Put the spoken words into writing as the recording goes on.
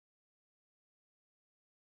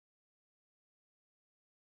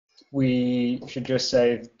we should just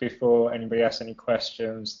say before anybody asks any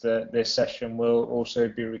questions that this session will also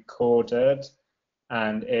be recorded,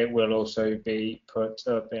 and it will also be put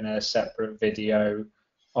up in a separate video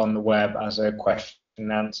on the web as a question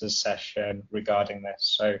and answer session regarding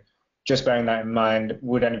this. So just bearing that in mind,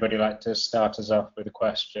 would anybody like to start us off with a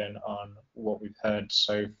question on what we've heard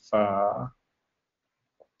so far?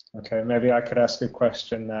 Okay, maybe I could ask a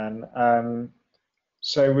question then.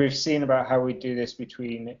 So we've seen about how we do this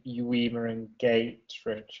between UEMA and Gate,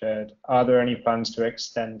 Richard. Are there any plans to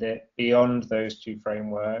extend it beyond those two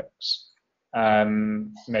frameworks,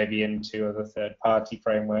 maybe into other third-party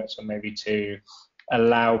frameworks, or maybe to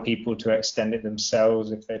allow people to extend it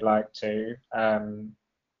themselves if they'd like to?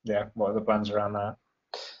 Yeah, what are the plans around that?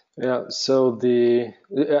 Yeah, so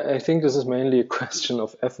I think this is mainly a question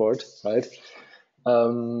of effort, right?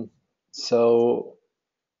 So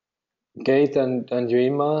Gate and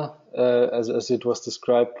UEMA, as it was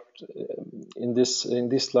described in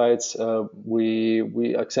these slides,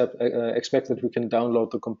 we expect that we can download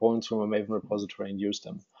the components from a Maven repository and use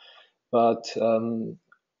them. But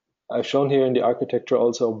I've shown here in the architecture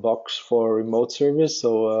also a box for remote service,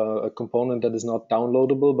 so a component that is not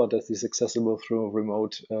downloadable but that is accessible through a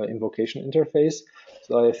remote invocation interface.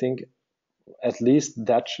 So I think at least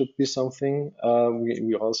that should be something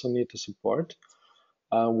we also need to support.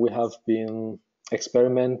 We have been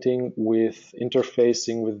experimenting with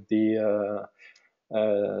interfacing with the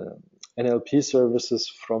NLP services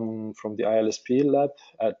from the ILSP lab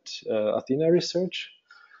at Athena Research.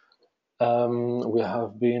 We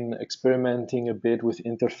have been experimenting a bit with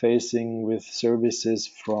interfacing with services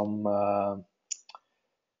from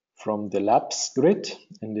the labs grid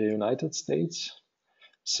in the United States.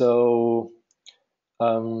 So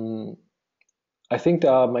I think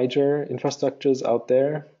there are major infrastructures out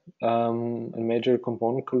there and major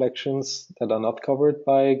component collections that are not covered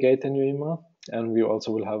by Gate and UEMA, and we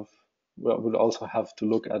also will also have to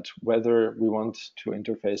look at whether we want to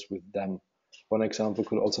interface with them. One example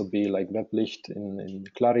could also be like WebLicht in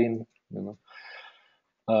Clarin, you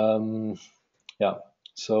know. Yeah.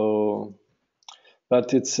 So,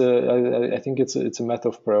 but it's I think it's a matter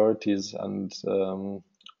of priorities and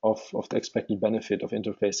of the expected benefit of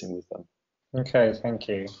interfacing with them. Okay, thank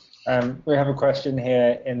you. We have a question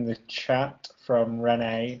here in the chat from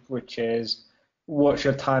Rene, which is, what's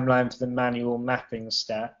your timeline for the manual mapping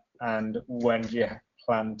step, and when do you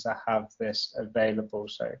plan to have this available?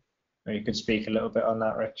 So you could speak a little bit on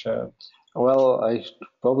that, Richard. Well, I should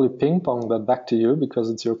probably ping-pong that back to you because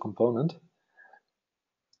it's your component.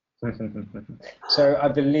 So I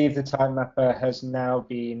believe the time mapper has now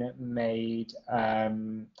been made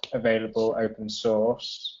available open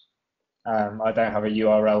source. I don't have a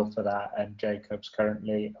URL for that, and Jacob's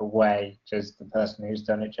currently away, just the person who's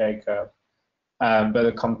done it, Jacob. But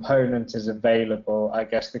the component is available. I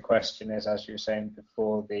guess the question is, as you were saying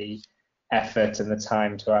before, the effort and the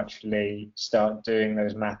time to actually start doing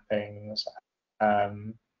those mappings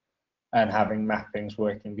and having mappings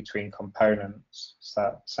working between components. Does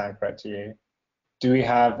that sound correct to you? Do we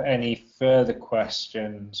have any further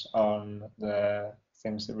questions on the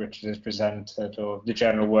things that Richard has presented, or the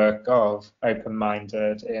general work of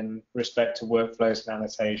OpenMinTeD in respect to workflows and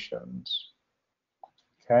annotations?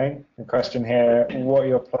 Okay, a question here, what are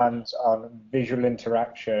your plans on visual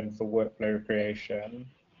interaction for workflow creation?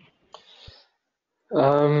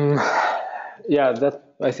 Yeah,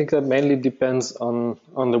 I think that mainly depends on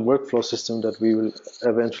the workflow system that we will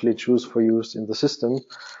eventually choose for use in the system.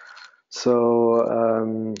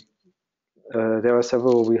 So there are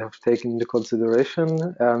several we have taken into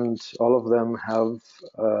consideration, and all of them have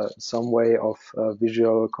some way of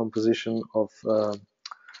visual composition of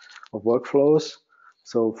workflows.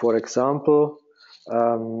 So, for example,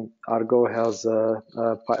 Argo has a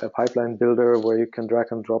pipeline builder where you can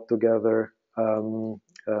drag and drop together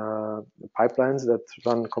pipelines that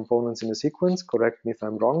run components in a sequence. Correct me if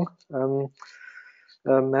I'm wrong,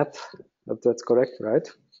 Matt. That's correct, right?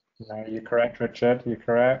 No, you're correct, Richard. You're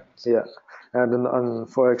correct. Yeah. And then,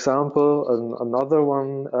 for example, another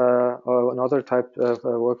one or another type of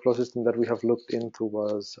workflow system that we have looked into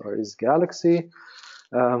is Galaxy,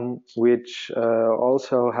 which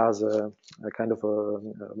also has a kind of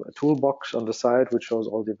a toolbox on the side which shows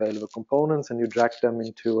all the available components, and you drag them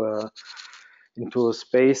into a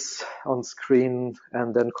space on screen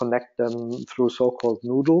and then connect them through so-called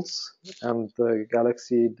noodles. And the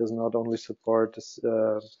Galaxy does not only support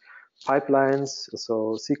pipelines,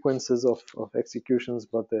 so sequences of executions,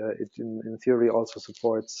 but it in theory also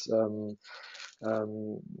supports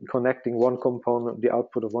connecting one component, the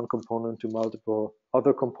output of one component, to multiple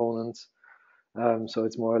other components. So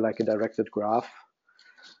it's more like a directed graph.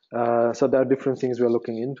 So there are different things we are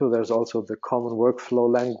looking into. There's also the common workflow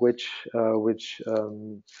language, which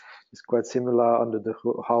is quite similar under the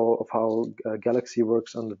how Galaxy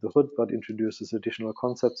works under the hood, but introduces additional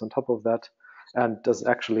concepts on top of that, and does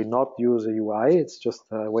actually not use a UI. It's just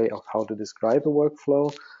a way of how to describe a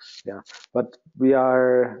workflow. Yeah, but we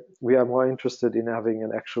are more interested in having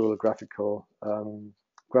an actual graphical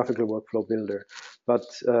workflow builder. But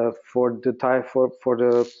for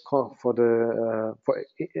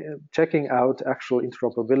checking out actual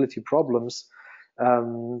interoperability problems,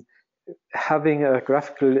 having a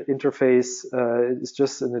graphical interface is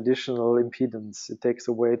just an additional impedance. It takes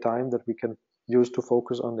away time that we can use to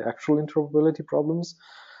focus on the actual interoperability problems,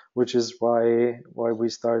 which is why we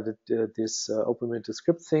started this OpenMinTeD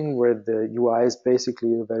script thing, where the UI is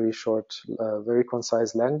basically a very short, very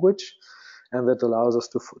concise language, and that allows us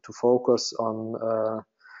to focus on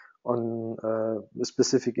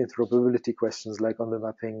specific interoperability questions, like on the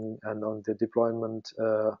mapping and on the deployment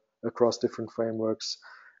across different frameworks,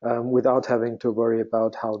 without having to worry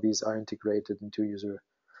about how these are integrated into user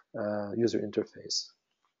interface.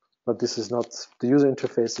 But this is not, the user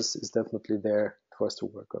interface is definitely there for us to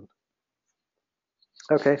work on.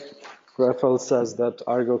 Okay, Raphael says that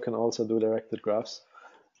Argo can also do directed graphs.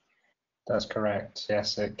 That's correct.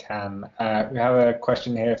 Yes, it can. We have a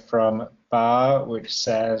question here from Bar, which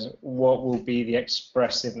says, what will be the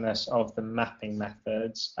expressiveness of the mapping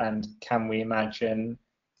methods, and can we imagine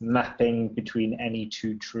mapping between any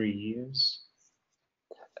two trees?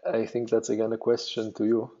 I think that's again a question to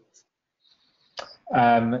you.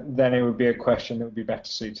 Then it would be a question that would be better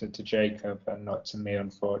suited to Jacob and not to me,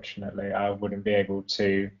 unfortunately. I wouldn't be able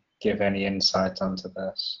to give any insight onto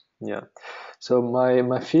this. Yeah. So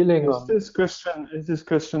my feeling is this question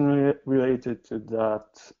related to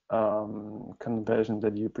that conversion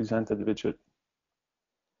that you presented, Richard,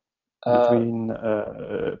 between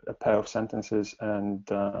a pair of sentences and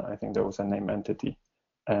I think there was a name entity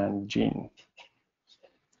and gene?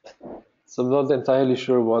 So I'm not entirely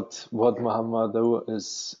sure what Muhammad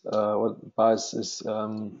what Bas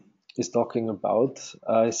is talking about.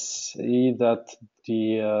 I see that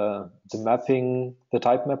the mapping, the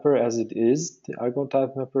type mapper as it is, the Argo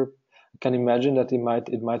type mapper, I can imagine that it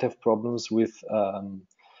might have problems with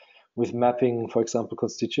mapping, for example,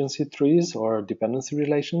 constituency trees or dependency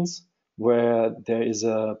relations, where there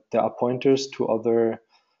are pointers to other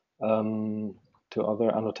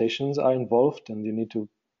annotations are involved, and you need to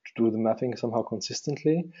do the mapping somehow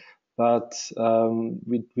consistently. But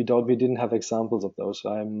we didn't have examples of those.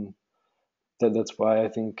 That's why I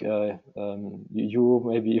think you,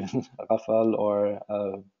 maybe even Rafael or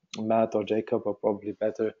Matt or Jacob, are probably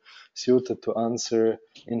better suited to answer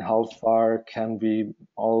in how far can it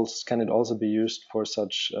also be used for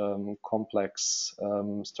such complex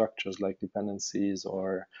structures like dependencies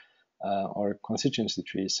or constituency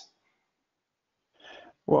trees.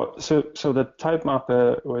 Well, so the type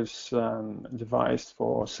mapper was devised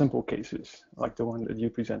for simple cases, like the one that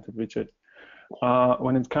you presented, Richard.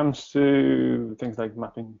 When it comes to things like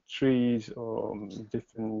mapping trees or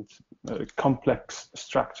different complex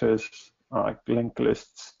structures, like linked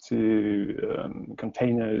lists to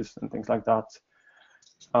containers and things like that,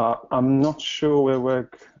 I'm not sure where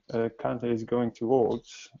work currently is going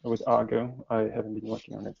towards with Argo. I haven't been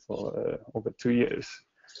working on it for over 2 years.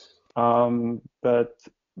 But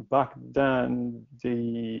back then,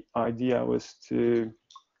 the idea was to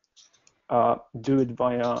do it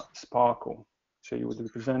via Sparkle. So you would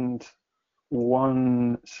represent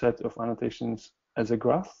one set of annotations as a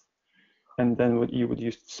graph, and then you would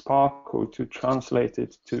use Sparkle to translate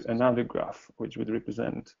it to another graph, which would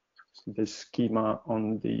represent the schema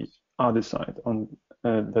on the other side, on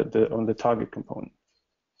the target component.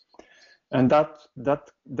 And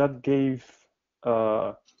that gave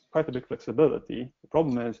quite a big flexibility. The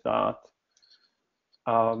problem is that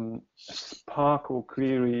Sparkle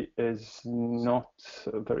query is not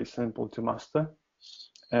very simple to master,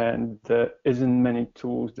 and there isn't many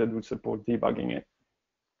tools that would support debugging it.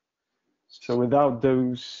 So without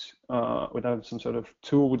those, without some sort of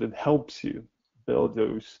tool that helps you build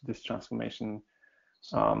this transformation,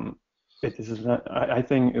 I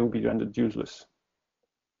think it will be rendered useless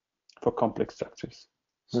for complex structures.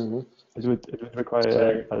 Mm-hmm. It would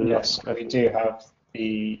require a lot. Yes, we do have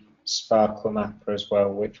the Sparkle mapper as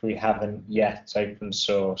well, which we haven't yet open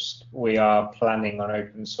sourced. We are planning on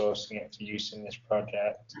open sourcing it for use in this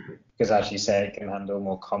project because, as you say, it can handle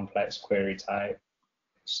more complex query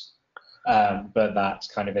types. But that's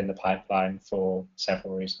kind of in the pipeline for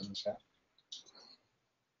several reasons. Yeah.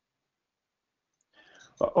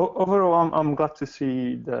 Overall, I'm glad to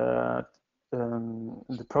see that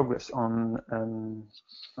the progress on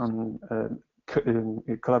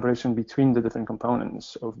collaboration between the different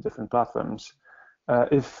components of different platforms.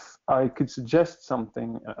 If I could suggest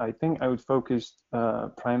something, I think I would focus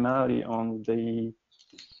primarily on the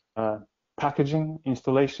packaging,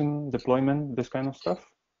 installation, deployment, this kind of stuff,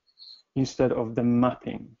 instead of the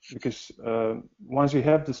mapping. Because once you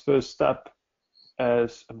have this first step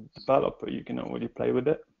as a developer, you can already play with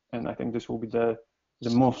it. And I think this will be the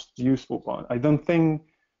most useful part. I don't think,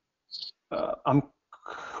 I'm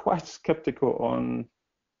quite skeptical on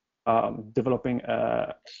developing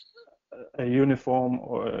a uniform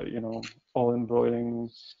or all embroidering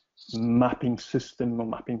mapping system or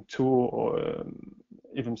mapping tool or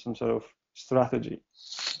even some sort of strategy.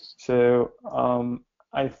 So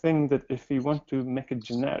I think that if we want to make it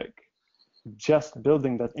generic, just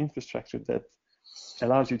building that infrastructure that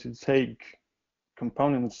allows you to take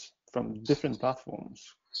components from different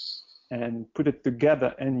platforms and put it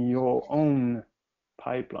together in your own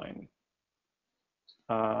pipeline,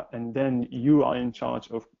 and then you are in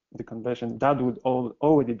charge of the conversion, that would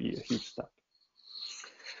already be a huge step.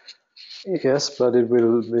 Yes, but it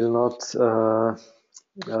will not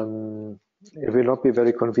be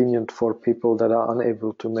very convenient for people that are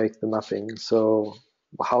unable to make the mapping. So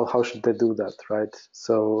how should they do that, right?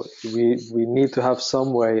 So we need to have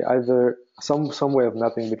some way, either some way of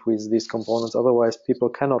mapping between these components. Otherwise, people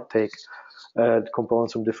cannot take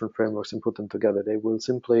components from different frameworks and put them together. They will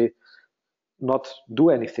simply not do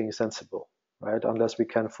anything sensible, right? Unless we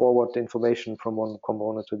can forward the information from one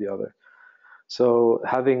component to the other. So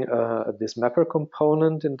having this mapper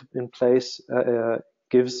component in place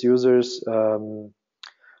gives users a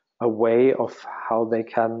way of how they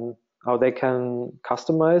can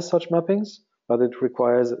customize such mappings, but it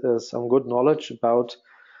requires some good knowledge about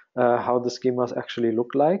how the schemas actually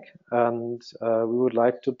look like, and we would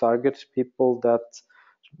like to target people that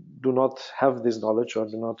do not have this knowledge or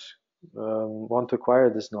do not want to acquire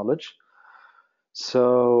this knowledge.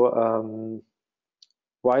 So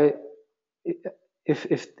why,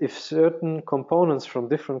 if certain components from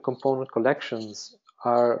different component collections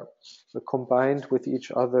are combined with each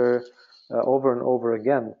other over and over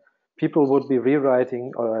again, people would be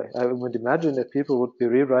rewriting, or I would imagine that people would be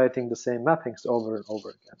rewriting the same mappings over and over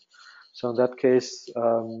again. So in that case,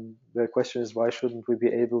 the question is, why shouldn't we be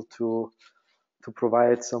able to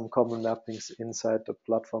provide some common mappings inside the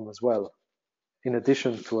platform as well, in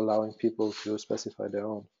addition to allowing people to specify their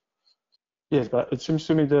own? Yes, but it seems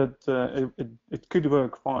to me that it could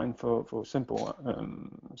work fine for simple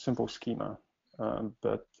schema,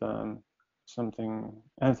 but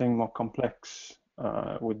anything more complex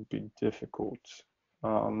would be difficult.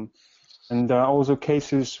 And there are also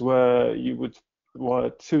cases where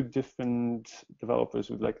two different developers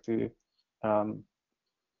would like to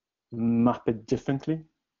map it differently.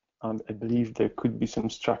 I believe there could be some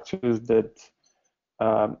structures that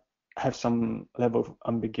have some level of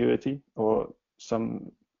ambiguity or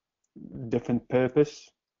some different purpose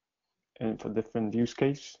and for different use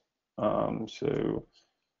case. So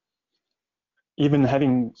even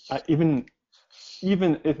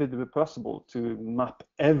if it were possible to map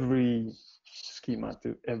every schema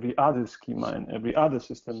to every other schema and every other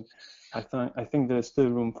system, I think there's still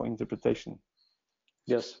room for interpretation.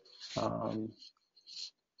 Yes. So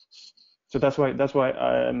that's why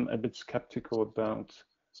I'm a bit skeptical about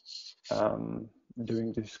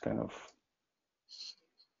doing this kind of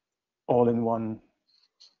all-in-one,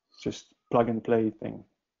 just plug and play thing.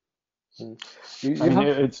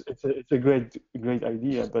 It's a great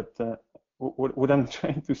idea, but what I'm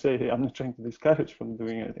trying to say here, I'm not trying to discourage from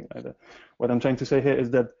doing anything like that. What I'm trying to say here is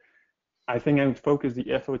that I think I would focus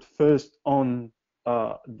the effort first on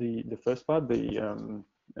the first part, the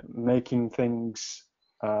making things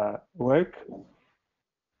work.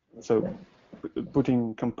 So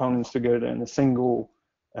putting components together in a single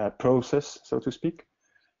process, so to speak,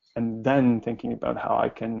 and then thinking about how I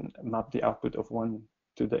can map the output of one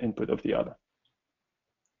to the input of the other.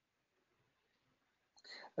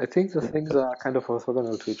 I think the things are kind of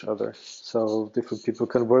orthogonal to each other, so different people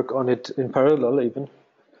can work on it in parallel even.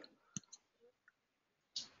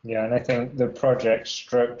 Yeah, and I think the project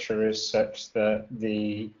structure is such that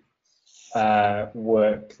the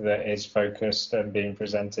work that is focused and being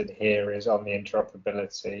presented here is on the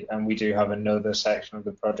interoperability, and we do have another section of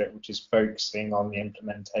the project which is focusing on the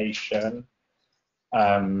implementation.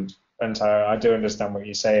 And so I do understand what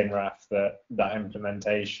you're saying, Raf, that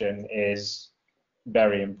implementation is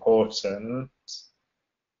very important.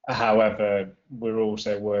 However, we're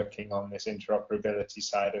also working on this interoperability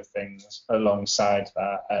side of things alongside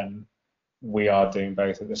that, and we are doing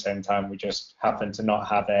both at the same time. We just happen to not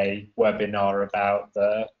have a webinar about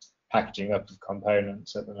the packaging up of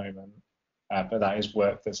components at the moment. But that is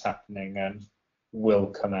work that's happening and will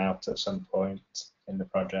come out at some point in the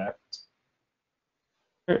project.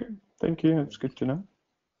 Great, thank you. It's good to know.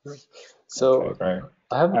 So Okay, great.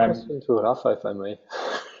 I have a question to Rafa, if I may.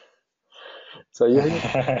 So you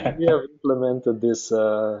have implemented this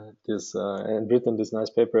and written this nice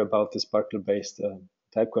paper about the Sparkle-based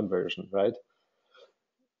type conversion, right?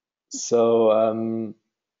 So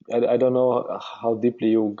I don't know how deeply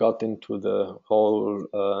you got into the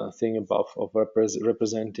whole thing of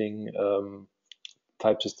representing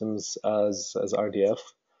type systems as RDF.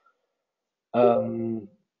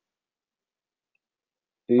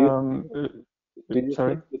 Do you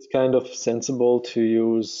think it's kind of sensible to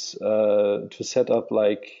use to set up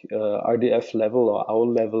like RDF level or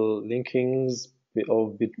OWL level linkings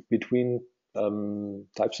between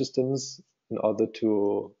type systems in order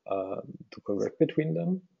to convert between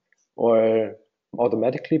them, or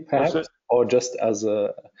automatically perhaps, or just as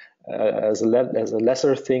a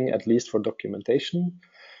lesser thing, at least for documentation?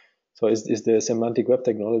 So is the semantic web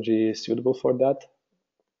technology suitable for that?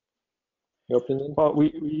 Your opinion? Well,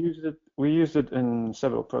 we used it in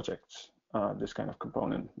several projects. This kind of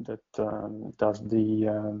component that does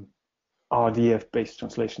the RDF-based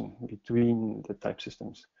translation between the type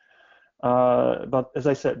systems. But as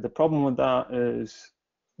I said, the problem with that is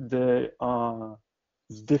they are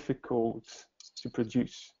difficult to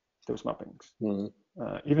produce those mappings.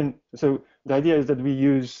 Even so, the idea is that we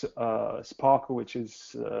use Sparkle, which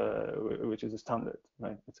is a standard,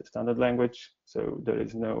 right? It's a standard language, so there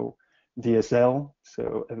is no DSL,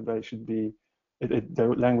 so everybody should be,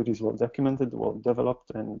 the language is well documented, well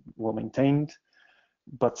developed, and well maintained.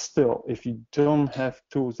 But still, if you don't have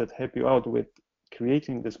tools that help you out with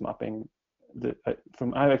creating this mapping,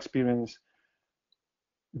 from our experience,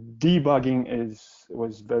 debugging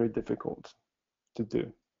was very difficult to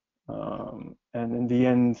do. And in the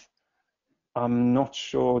end, I'm not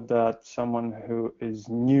sure that someone who is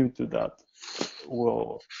new to that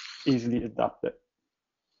will easily adapt it.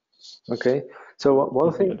 Okay, so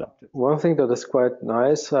one thing that is quite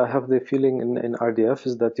nice, I have the feeling in RDF,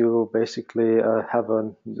 is that you basically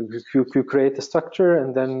you create a structure,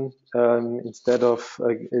 and then instead of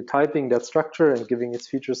typing that structure and giving its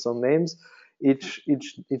features some names, each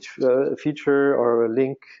feature or a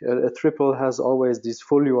link, a triple, has always these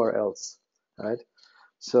full URLs, right?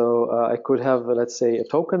 So I could have, let's say, a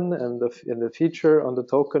token, and the feature on the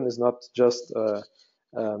token is not just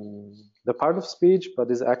the part of speech,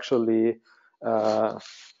 but is actually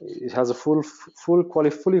it has a fully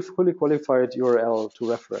qualified URL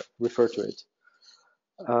to refer to it,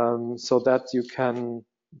 so that you can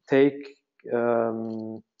take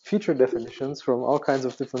feature definitions from all kinds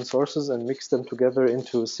of different sources and mix them together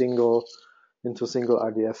into single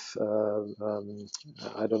RDF.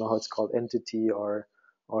 I don't know how it's called, entity or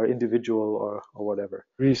individual or whatever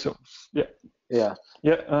Resource. Yeah. Yeah.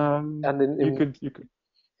 Yeah. And you could.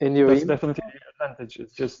 That's definitely an advantage.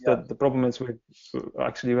 It's just that the problem is with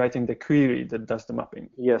actually writing the query that does the mapping.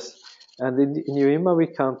 Yes, and in UEMA we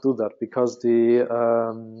can't do that because the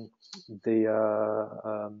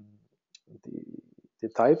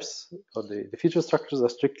types or the feature structures are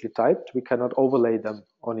strictly typed. We cannot overlay them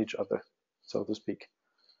on each other, so to speak,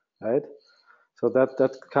 right? So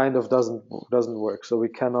that kind of doesn't work. So we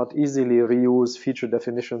cannot easily reuse feature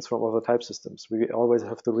definitions from other type systems. We always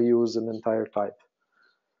have to reuse an entire type.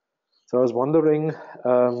 So I was wondering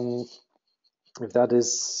if that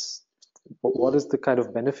is, what is the kind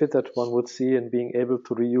of benefit that one would see in being able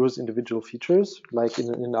to reuse individual features, like in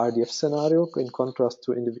an RDF scenario, in contrast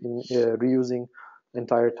to reusing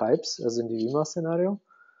entire types as in the UEMA scenario.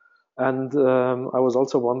 And I was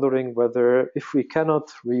also wondering whether, if we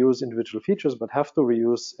cannot reuse individual features but have to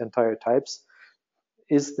reuse entire types,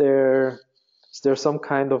 is there some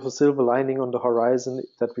kind of a silver lining on the horizon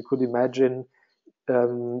that we could imagine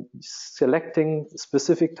selecting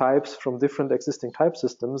specific types from different existing type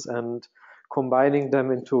systems and combining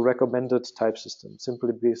them into recommended type systems? So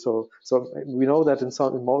we know that in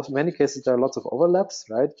many cases there are lots of overlaps,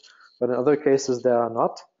 right? But in other cases there are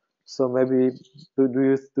not. So maybe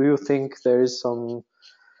do you think there is some?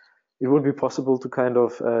 It would be possible to kind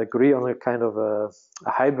of agree on a kind of a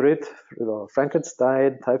hybrid,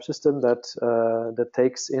 Frankenstein type system that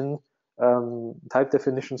takes in type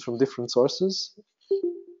definitions from different sources?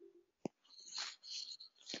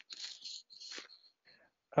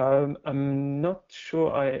 I'm not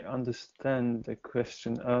sure I understand the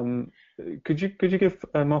question. Could you give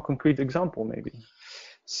a more concrete example, maybe?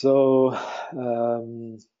 So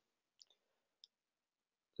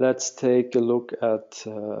let's take a look at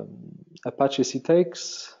Apache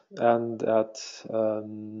CTEX and at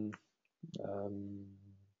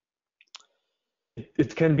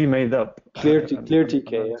it can be made up.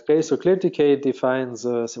 ClearTK. Okay, so ClearTK defines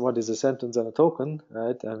what is a sentence and a token,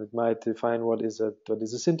 right? And it might define what is a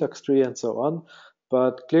syntax tree and so on.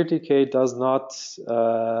 But ClearTK does not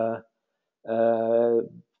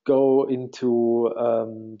go into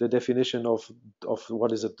the definition of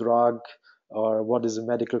what is a drug or what is a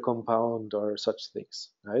medical compound or such things,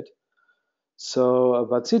 right? So,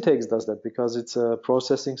 but CTEX does that because it's a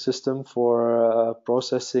processing system for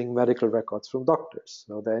processing medical records from doctors.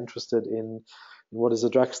 So they're interested in what is the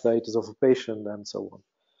drug status of a patient and so on.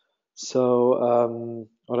 So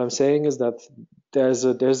what I'm saying is that there's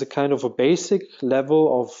a kind of a basic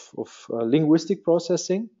level of linguistic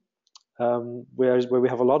processing where we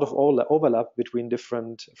have a lot of overlap between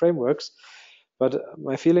different frameworks. But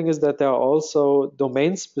my feeling is that there are also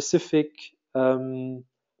domain-specific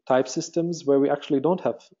type systems where we actually don't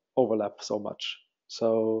have overlap so much.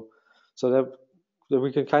 So that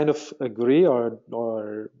we can kind of agree or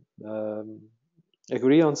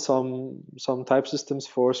agree on some type systems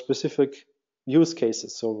for specific use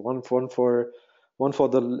cases. So one for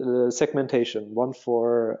the segmentation, one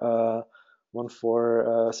for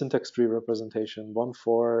syntax tree representation, one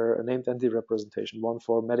for a named entity representation, one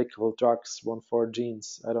for medical drugs, one for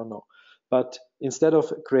genes, I don't know. But instead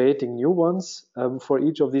of creating new ones, for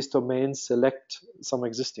each of these domains, select some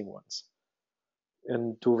existing ones.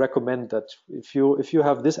 And to recommend that if you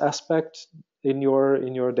have this aspect in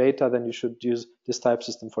your data, then you should use this type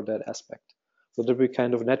system for that aspect. So that we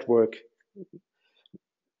kind of network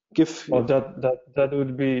give. Well, that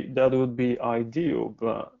would be ideal,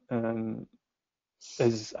 but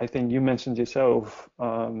as I think you mentioned yourself,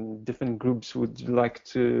 different groups would like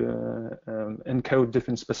to encode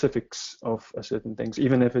different specifics of certain things,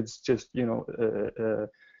 even if it's just, you know,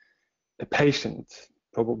 a patient.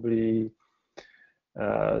 Probably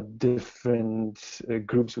different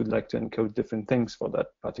groups would like to encode different things for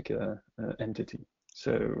that particular entity.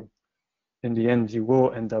 So in the end, you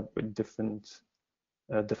will end up with different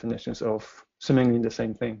definitions of seemingly the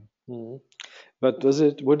same thing. Mm-hmm. But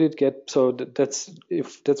would it get, so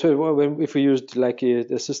if we used like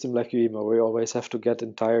a system like UEMA, we always have to get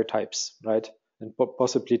entire types, right? And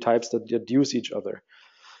possibly types that use each other.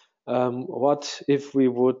 What if we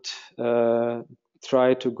would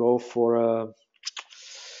try to go for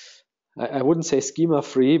I wouldn't say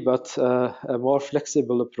schema-free, but a more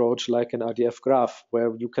flexible approach like an RDF graph,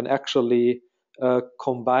 where you can actually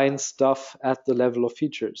combine stuff at the level of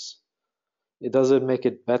features? Does it make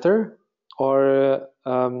it better? Or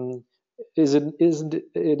is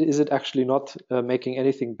it actually not making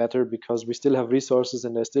anything better because we still have resources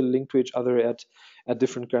and they're still linked to each other at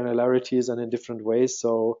different granularities and in different ways?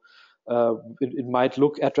 So it might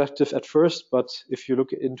look attractive at first, but if you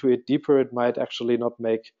look into it deeper, it might actually not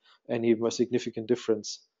make any more significant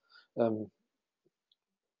difference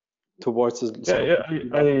towards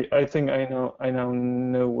the. I think I now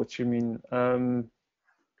know what you mean.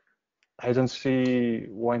 I don't see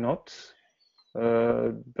why not.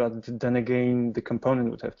 But then again, the component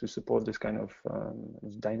would have to support this kind of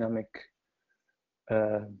dynamic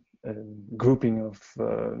grouping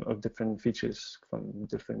of different features from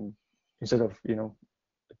different, instead of, you know,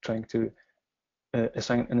 trying to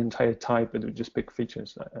assign an entire type that would just pick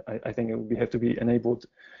features. I think it would have to be enabled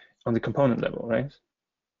on the component level, right?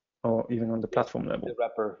 Or even on the platform level.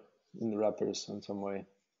 In the wrappers in some way.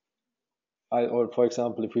 Or for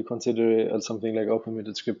example, if we consider something like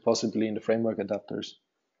OpenMinTeD script possibly in the framework adapters.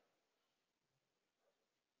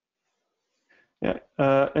 Yeah,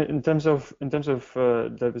 in terms of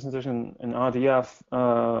the presentation in RDF,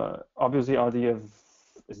 obviously RDF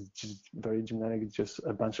is just very generic, just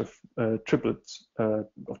a bunch of triplets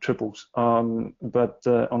of triples. But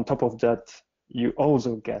on top of that, you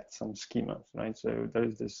also get some schemas, right? So there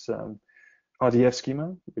is this RDF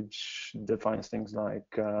schema, which defines things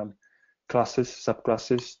like classes,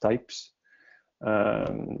 subclasses, types.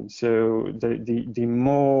 So the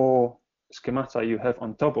more schemata you have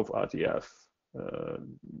on top of RDF,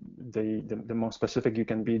 the more specific you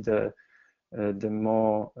can be, the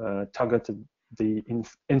more targeted the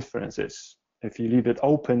inferences. If you leave it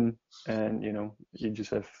open and, you know, you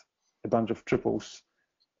just have a bunch of triples,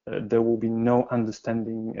 there will be no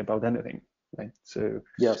understanding about anything, right? So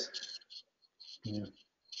yes, yeah.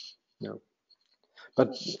 No.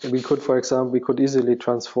 But we could, for example, easily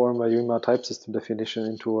transform a UEMA type system definition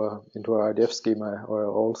into a RDF schema or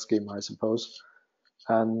a whole schema, I suppose.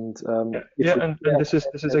 And and this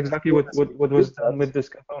is exactly what was done with this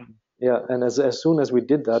component. Yeah, and as soon as we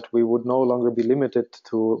did that, we would no longer be limited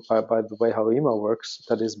to by the way how EMA works.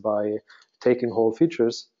 That is by taking whole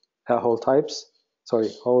features, whole types. Sorry,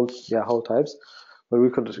 whole types. But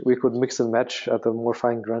we could mix and match at a more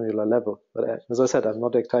fine granular level. But as I said, I'm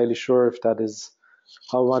not entirely sure if that is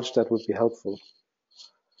how much that would be helpful.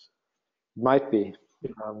 Might be.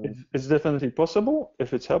 It's definitely possible.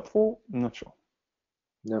 If it's helpful, I'm not sure.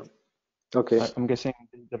 No. Okay. I'm guessing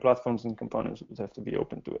the platforms and components would have to be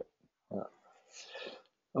open to it. Yeah.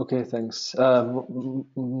 Okay, thanks.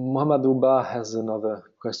 Muhammad Uba has another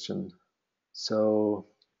question. So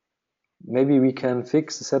maybe we can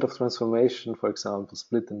fix a set of transformation, for example,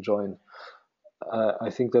 split and join. I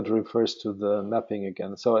think that refers to the mapping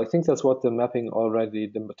again. So I think that's what the mapping already,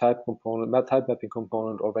 the type mapping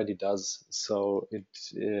component already does. So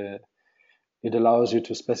it allows you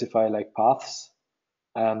to specify like paths.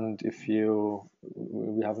 And if we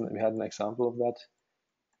had an example of that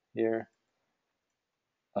here.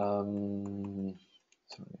 Sorry.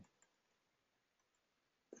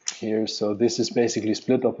 Here, so this is basically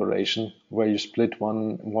split operation where you split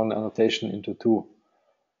one annotation into two.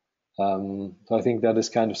 So I think that is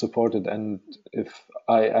kind of supported, and if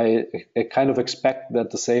I kind of expect that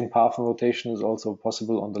the same path notation is also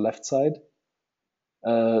possible on the left side.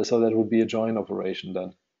 So that would be a join operation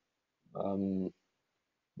then.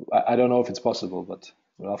 I don't know if it's possible, but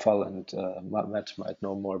Rafal and Matt might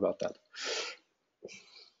know more about that.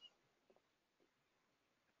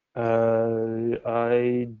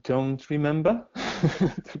 I don't remember,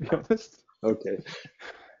 to be honest. Okay.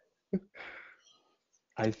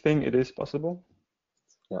 I think it is possible.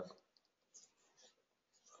 Yeah.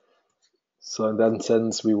 So in that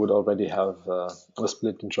sense, we would already have a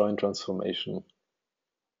split and join transformation.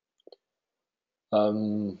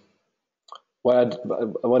 What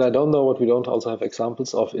I don't know, what we don't also have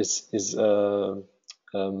examples of is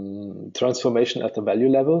transformation at the value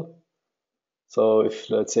level. So if,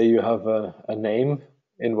 let's say, you have a name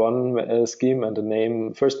in one scheme and a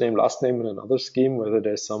name, first name, last name in another scheme, whether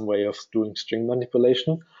there's some way of doing string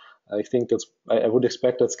manipulation, I think that's, I would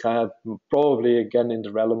expect that's kind of probably again in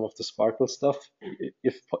the realm of the Sparkle stuff,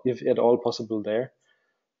 if at all possible there,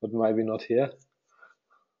 but maybe not here.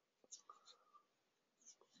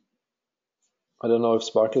 I don't know if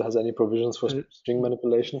Sparkle has any provisions for string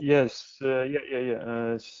manipulation. Yes, there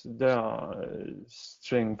are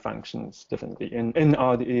string functions definitely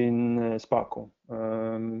in Sparkle.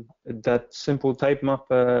 That simple type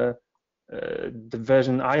mapper, the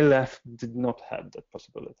version I left did not have that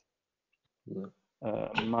possibility. Yeah.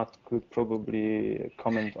 Matt could probably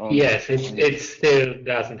comment on. Yes, it still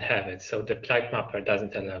doesn't have it, so the type mapper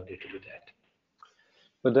doesn't allow you to do that.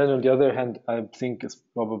 But then on the other hand, I think it's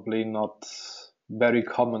probably not very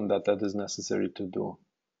common that is necessary to do.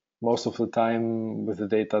 Most of the time with the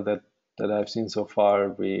data that I've seen so far,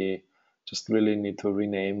 we just really need to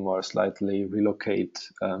rename or slightly relocate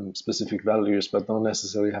specific values, but don't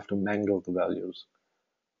necessarily have to mangle the values.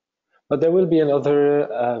 But there will be another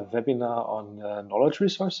webinar on knowledge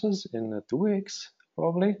resources in 2 weeks,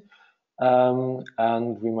 probably.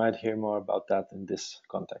 And we might hear more about that in this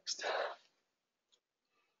context.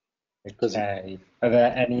 Okay. Are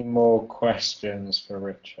there any more questions for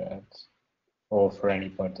Richard or for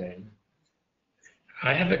anybody?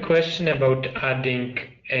 I have a question about adding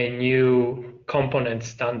a new component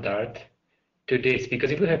standard to this, because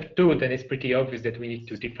if we have two, then it's pretty obvious that we need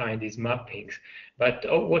to define these mappings. But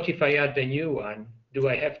what if I add a new one? Do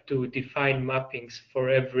I have to define mappings for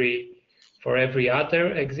every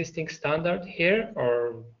other existing standard here,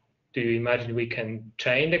 or do you imagine we can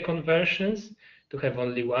chain the conversions to have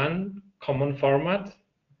only one common format?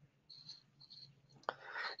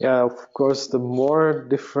 Yeah, of course, the more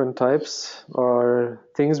different types or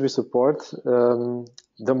things we support,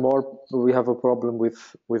 the more we have a problem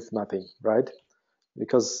with mapping, right?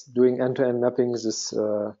 Because doing end-to-end mappings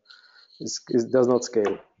does not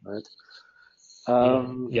scale, right?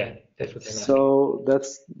 Yeah, that's what I'm so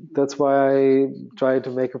that's why I try to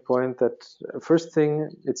make a point that first thing,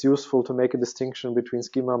 it's useful to make a distinction between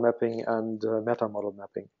schema mapping and meta model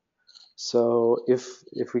mapping. So if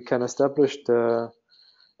we can establish the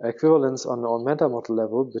equivalence on meta model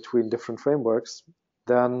level between different frameworks,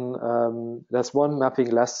 then there's one mapping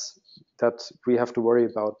less that we have to worry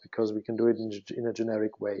about, because we can do it in a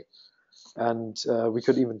generic way, and we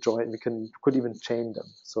could even could even chain them.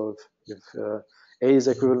 So if A is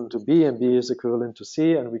equivalent to B and B is equivalent to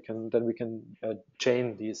C, and we can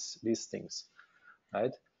chain these things,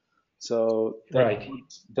 right? So Right.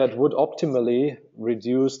 that would optimally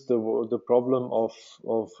reduce the problem of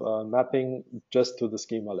mapping just to the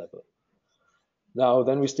schema level. Now,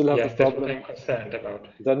 then we still have Yes, the that's problem. what I'm concerned about.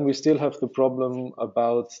 Then we still have the problem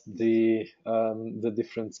about the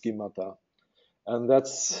different schemata, and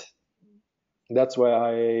that's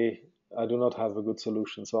why I do not have a good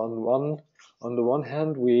solution. So on the one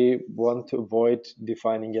hand, we want to avoid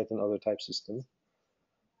defining yet another type system.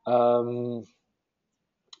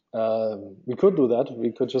 We could do that.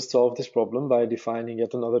 We could just solve this problem by defining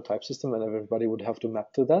yet another type system, and everybody would have to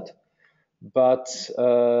map to that. But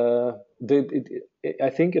I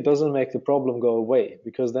think it doesn't make the problem go away,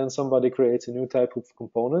 because then somebody creates a new type of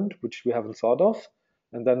component which we haven't thought of,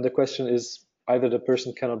 and then the question is either the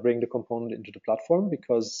person cannot bring the component into the platform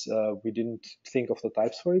because we didn't think of the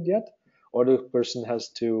types for it yet, or the person has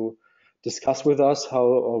to discuss with us how,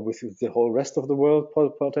 or with the whole rest of the world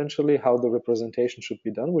potentially, how the representation should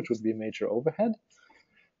be done, which would be a major overhead.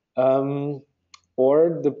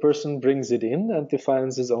 Or the person brings it in and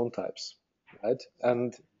defines his own types, right?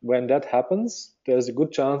 And when that happens, there's a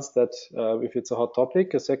good chance that if it's a hot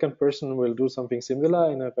topic, a second person will do something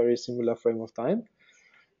similar in a very similar frame of time.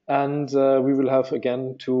 And we will have,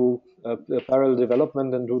 again, two parallel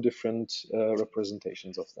development and two different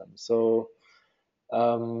representations of them. So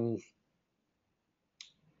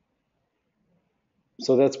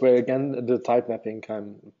so that's where, again, the type mapping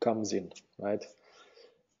comes in, right?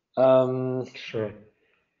 Sure.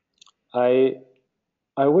 I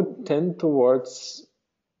would tend towards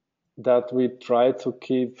that we try to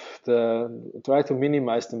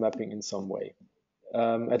minimize the mapping in some way,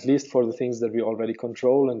 at least for the things that we already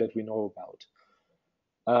control and that we know about.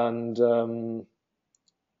 And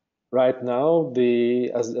right now,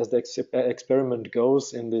 as the experiment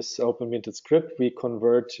goes in this OpenMinTeD script, we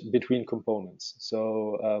convert between components.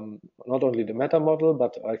 So not only the meta model,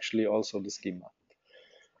 but actually also the schema.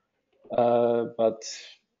 But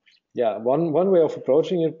yeah, one way of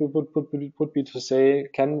approaching it would be to say,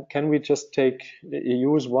 can we just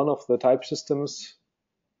use one of the type systems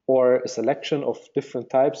or a selection of different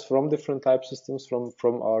types from different type systems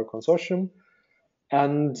from our consortium,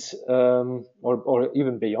 and or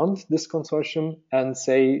even beyond this consortium, and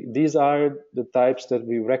say these are the types that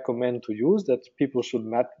we recommend to use, that people should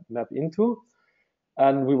map into,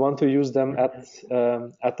 and we want to use them at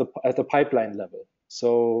the pipeline level.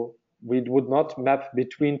 So we would not map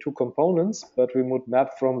between two components, but we would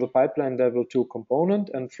map from the pipeline level to a component,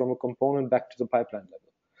 and from a component back to the pipeline level.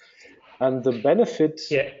 And the benefit,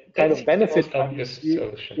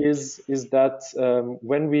 is that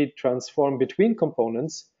when we transform between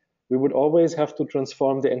components, we would always have to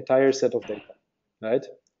transform the entire set of data, right?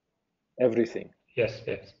 Everything. Yes,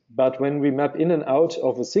 yes. But when we map in and out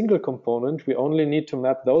of a single component, we only need to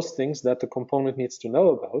map those things that the component needs to know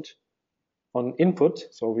about on input.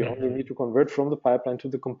 So we only need to convert from the pipeline to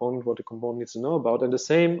the component what the component needs to know about, and the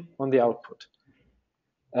same on the output.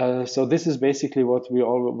 So this is basically what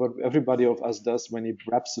everybody of us does when he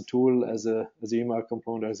wraps a tool as a UML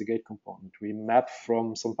component or as a gate component. We map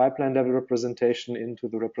from some pipeline level representation into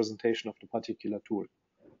the representation of the particular tool.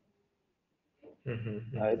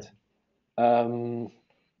 Right?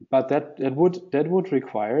 But that would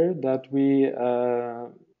require that we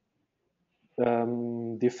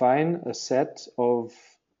define a set of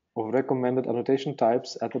recommended annotation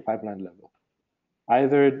types at the pipeline level.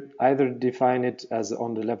 Either define it as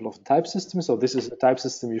on the level of the type system. So this is the type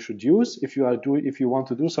system you should use. If you want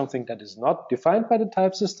to do something that is not defined by the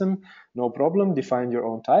type system, no problem, define your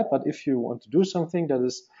own type. But if you want to do something that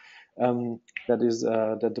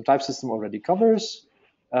the type system already covers,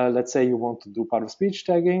 let's say you want to do part of speech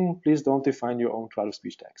tagging, please don't define your own part of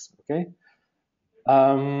speech tags, okay?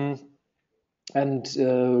 And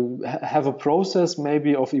have a process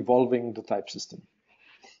maybe of evolving the type system.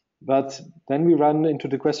 But then we run into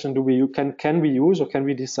the question: can we use or can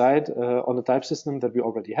we decide on a type system that we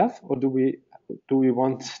already have, or do we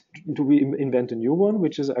invent a new one,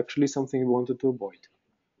 which is actually something we wanted to avoid?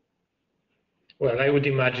 Well, I would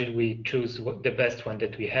imagine we choose the best one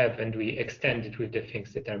that we have, and we extend it with the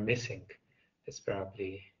things that are missing. That's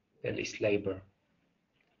probably the least labor.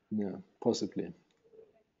 Yeah, possibly.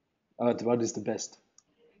 What is the best?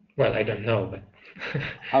 Well, I don't know, but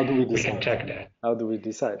how do we decide? We can check that. How do we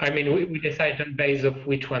decide? I mean, we decide on base of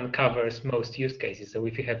which one covers most use cases. So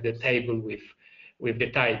if you have the table with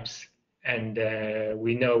the types, and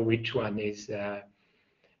we know which one is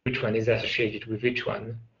associated with which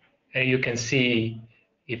one, and you can see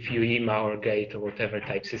if UEMA or gate or whatever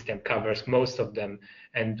type system covers most of them,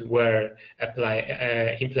 and where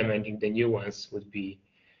implementing the new ones would be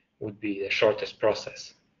the shortest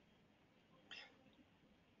process.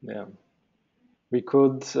 Yeah, we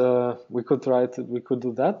could do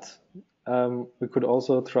that. We could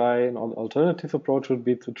also try an alternative approach would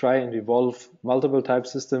be to try and evolve multiple type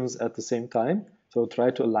systems at the same time. So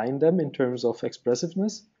try to align them in terms of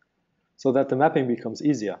expressiveness so that the mapping becomes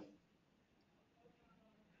easier.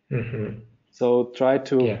 So try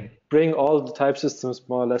to bring all the type systems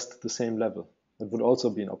more or less to the same level. That would also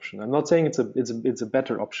be an option. I'm not saying it's a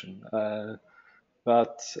better option,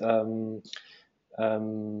 but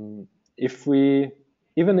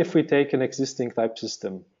even if we take an existing type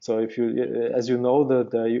system, so if you, as you know,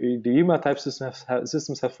 the UMA type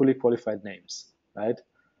systems have fully qualified names, right?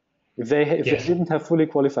 If they didn't have fully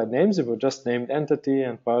qualified names, if it were just named entity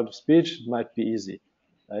and part of speech, it might be easy,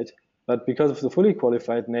 right? But because of the fully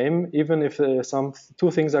qualified name, even if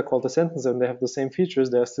two things are called a sentence and they have the same features,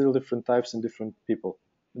 there are still different types in different people,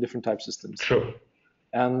 different type systems. True.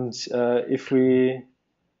 And if we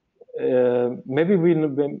maybe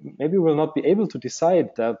we'll not be able to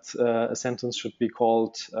decide that a sentence should be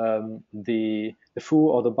called the foo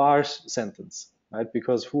or the bar sentence, right?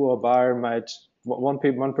 Because foo or bar might one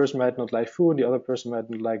person might not like foo, the other person might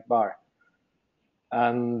not like bar.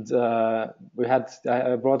 And I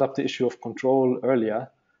brought up the issue of control earlier,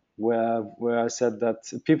 where I said that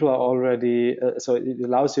people are already so it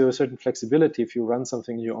allows you a certain flexibility. If you run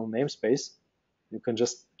something in your own namespace, you can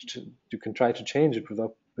try to change it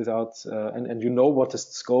without and you know what is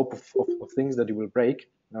the scope of things that you will break.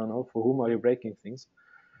 I don't know, for whom are you breaking things,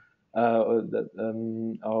 or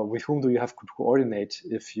with whom do you have to coordinate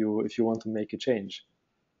if you want to make a change.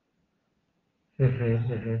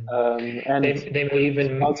 And they may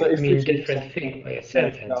even also mean different things by a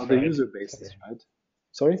sentence, the user basis, right?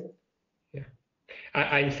 Sorry? Yeah.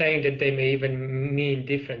 I'm saying that they may even mean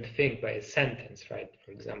different things by a sentence, right?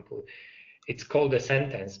 For example, it's called a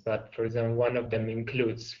sentence, but for example, one of them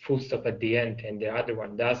includes full stop at the end and the other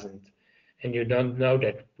one doesn't. And you don't know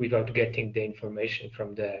that without getting the information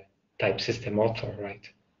from the type system author, right?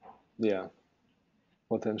 Yeah,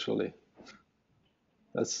 potentially.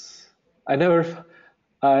 I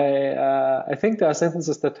think there are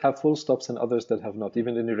sentences that have full stops and others that have not,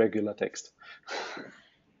 even in irregular text.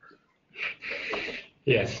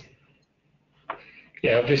 Yes.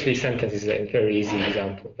 Yeah, obviously sentence is a very easy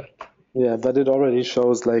example, but yeah, but it already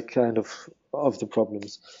shows like kind of the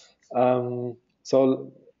problems.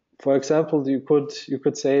 So for example, you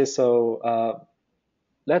could say, so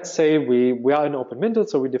let's say we are in OpenMinTeD,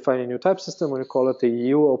 so we define a new type system, and we call it the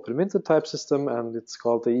EU OpenMinTeD type system, and it's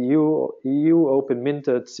called the EU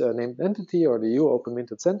OpenMinTeD named entity, or the EU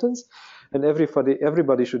OpenMinTeD sentence, and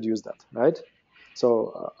everybody should use that, right?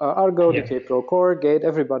 So Argo, yeah. DK Pro Core, Gate,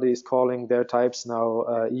 everybody is calling their types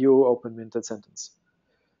now EU OpenMinTeD sentence.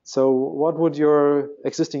 So what would your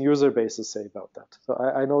existing user bases say about that? So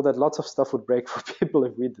I know that lots of stuff would break for people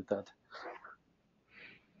if we did that.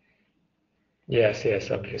 Yes,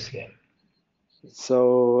 obviously.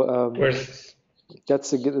 So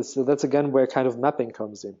that's again where kind of mapping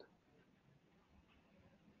comes in.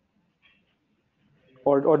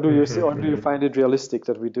 Or do you find it realistic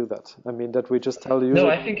that we do that? I mean, that we just tell the user, no,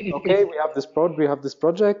 I think okay, we have this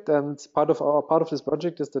project, and part of this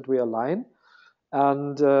project is that we align,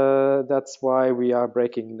 and that's why we are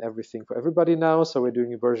breaking everything for everybody now. So we're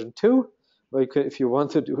doing a version 2. If you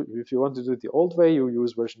want to do it the old way, you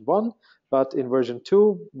use version 1. But in version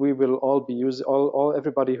 2, we will all be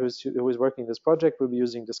everybody who is working this project will be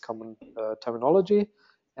using this common terminology,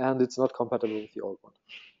 and it's not compatible with the old one.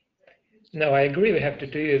 No, I agree. We have to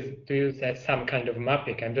use some kind of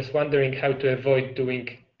mapping. I'm just wondering how to avoid doing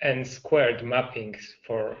n-squared mappings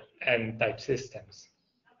for n-type systems.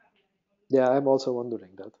 Yeah, I'm also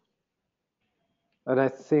wondering that. And I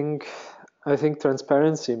think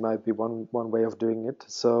transparency might be one way of doing it.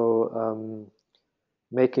 So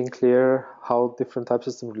making clear how different type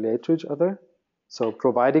systems relate to each other. So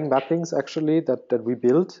providing mappings actually that we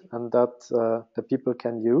build and that people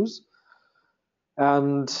can use.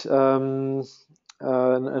 And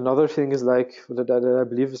another thing is like that I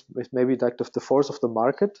believe is maybe like the force of the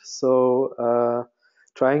market. So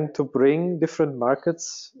trying to bring different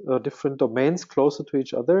markets, different domains closer to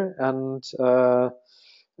each other, and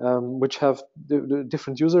which have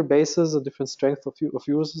different user bases, a different strength of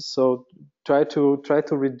users. So try to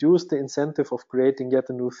reduce the incentive of creating yet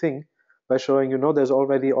a new thing by showing, there's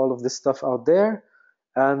already all of this stuff out there,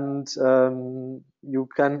 and you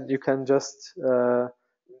can just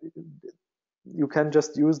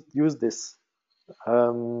use this,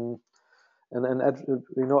 and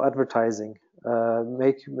advertising,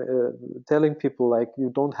 telling people like you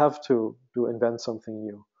don't have to invent something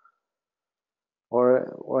new.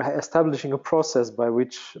 or establishing a process by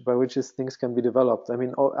which these things can be developed. I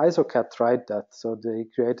mean, ISOCAD tried that, so they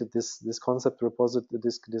created this concept repository,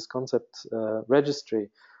 this concept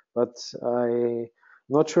registry, but I'm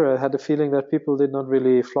not sure. I had a feeling that people did not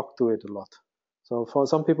really flock to it a lot. So for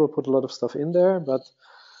some people put a lot of stuff in there, but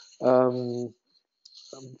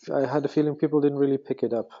I had a feeling people didn't really pick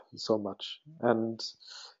it up so much. And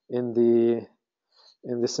in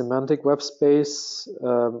the semantic web space,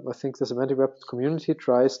 I think the semantic web community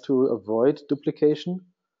tries to avoid duplication.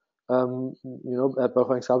 For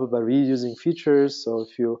example, by reusing features. So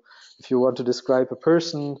if you want to describe a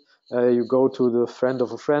person, you go to the friend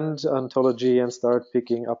of a friend ontology and start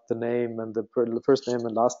picking up the name and the first name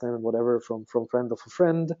and last name and whatever from friend of a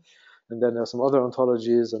friend. And then there's some other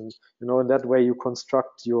ontologies, and in that way you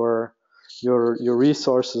construct your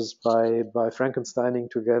resources by Frankensteining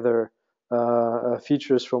together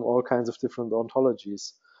features from all kinds of different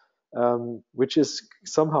ontologies, which is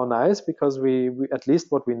somehow nice because we at least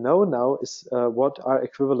what we know now is what are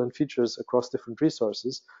equivalent features across different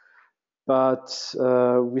resources, but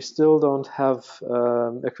we still don't have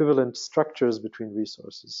equivalent structures between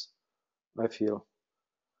resources, I feel.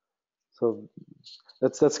 So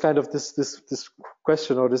that's kind of this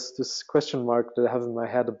question, or this question mark that I have in my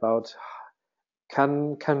head about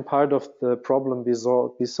can part of the problem be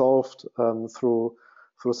solved through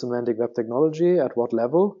semantic web technology? At what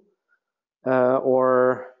level,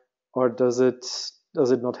 or does it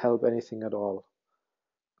not help anything at all?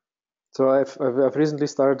 So I've recently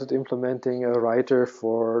started implementing a writer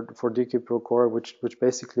for DK Pro Core, which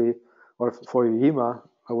basically, or for UIMA,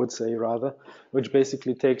 I would say rather, which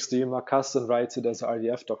basically takes the UIMA CAS and writes it as an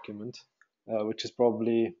RDF document, which is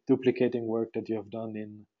probably duplicating work that you have done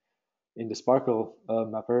in the Sparkle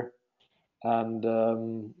mapper, and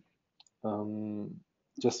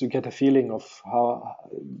just to get a feeling of how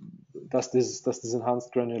does this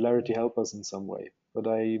enhanced granularity help us in some way. But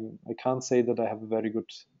I can't say that I have a very good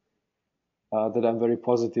that I'm very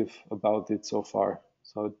positive about it so far.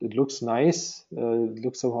 So it looks nice. It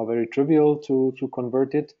looks somehow very trivial to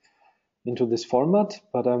convert it into this format,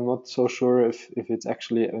 but I'm not so sure if it's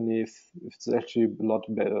actually a lot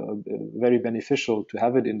very beneficial to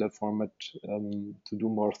have it in that format to do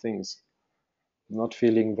more things. I'm not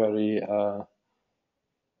feeling very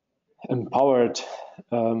empowered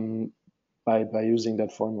by using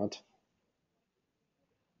that format.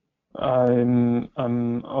 I'm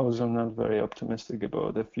also not very optimistic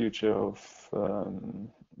about the future of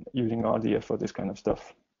using RDF for this kind of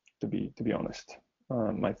stuff, to be honest.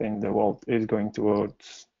 I think the world is going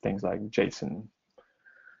towards things like JSON.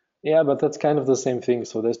 Yeah, but that's kind of the same thing.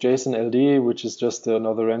 So there's JSON LD, which is just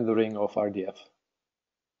another rendering of RDF.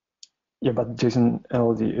 Yeah, but JSON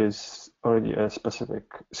LD is already a specific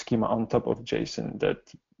schema on top of JSON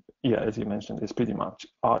that, yeah, as you mentioned, is pretty much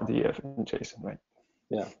RDF in JSON, right?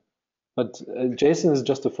 Yeah. But JSON is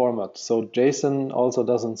just a format, so JSON also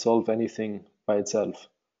doesn't solve anything by itself.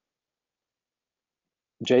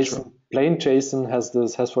 JSON, sure. Plain JSON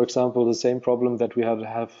has, for example, the same problem that we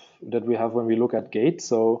have when we look at gate.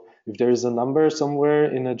 So if there is a number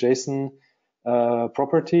somewhere in a JSON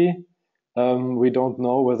property, we don't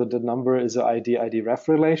know whether the number is an ID ref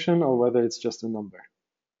relation or whether it's just a number.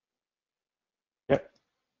 Yep.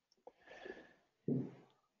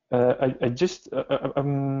 I just a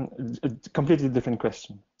completely different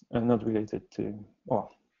question, not related to,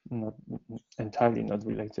 well, not entirely not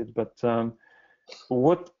related, but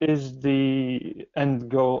what is the end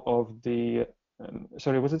goal of the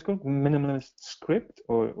sorry, what's it called? Minimalist script,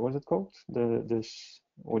 or what's it called? This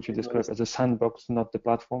what you describe as a sandbox, not the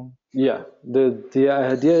platform. Yeah, the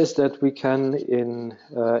idea is that we can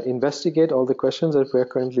investigate all the questions that we are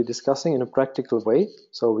currently discussing in a practical way.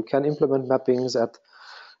 So we can implement mappings at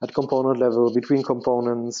component level, between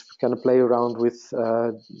components. We can play around with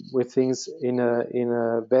things in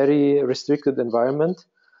a very restricted environment,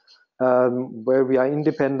 where we are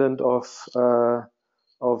independent of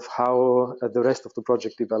how the rest of the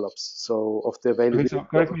project develops. So of the availability of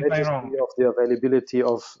registry, of the availability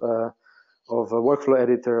of a workflow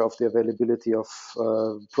editor, of the availability of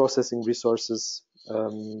processing resources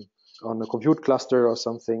on a compute cluster or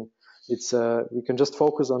something. It's we can just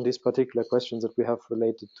focus on these particular questions that we have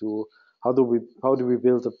related to how do we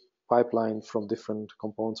build a pipeline from different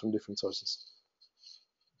components from different sources.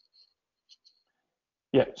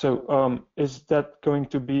 Yeah, so is that going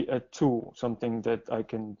to be a tool, something that I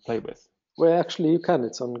can play with? Well, actually you can,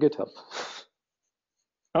 it's on GitHub.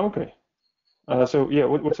 Okay. So yeah,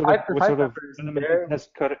 what sort of elements it has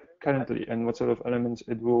currently, and what sort of elements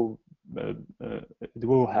it will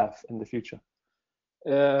have in the future?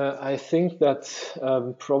 I think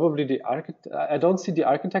that probably I don't see the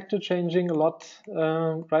architecture changing a lot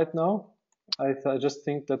right now. I just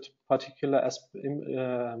think that particular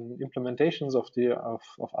implementations of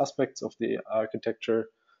aspects of the architecture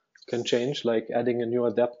can change, like adding a new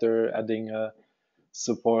adapter, adding a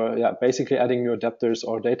support, yeah, basically adding new adapters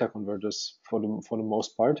or data converters for the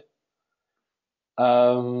most part.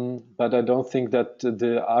 But I don't think that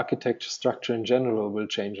the architecture structure in general will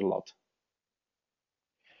change a lot.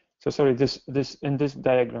 So sorry, in this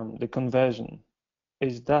diagram, the conversion,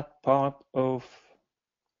 is that part of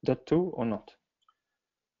that too or not?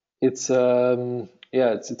 It's yeah,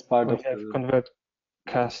 it's part we of have convert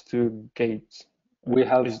CAS to gate. We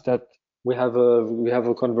have is that we have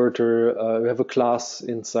a converter. We have a class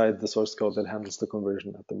inside the source code that handles the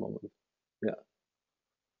conversion at the moment. Yeah.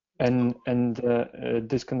 And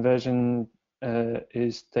this conversion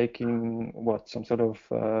is taking what, some sort of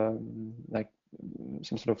like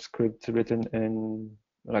some sort of script written in,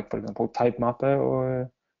 like, for example, type mapper or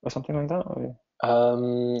something like that? Or?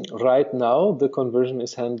 Right now, the conversion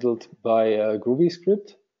is handled by a Groovy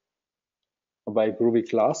script, or by Groovy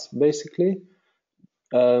class, basically.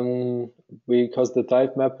 Because the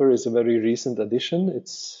type mapper is a very recent addition. It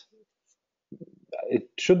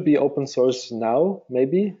should be open source now,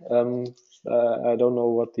 maybe. I don't know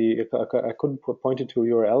what I couldn't point it to a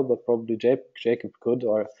URL, but probably Jacob could,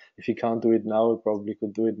 or if he can't do it now, he probably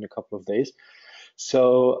could do it in a couple of days.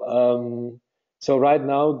 So right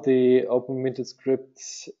now the OpenMinTeD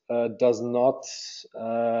script does not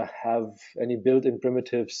have any built-in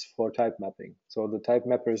primitives for type mapping. So the type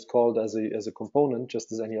mapper is called as a component,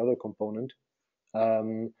 just as any other component.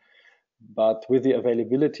 But with the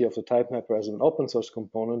availability of the type mapper as an open source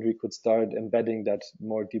component, we could start embedding that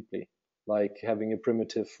more deeply, like having a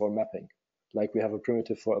primitive for mapping, like we have a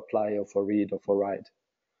primitive for apply or for read or for write.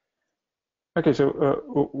 Okay, so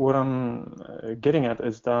what I'm getting at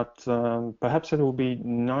is that perhaps it will be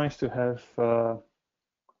nice to have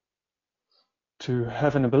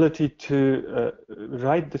an ability to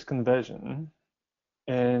write this conversion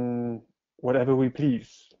in whatever we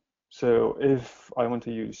please. So if I want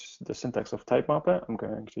to use the syntax of type mapper, I'm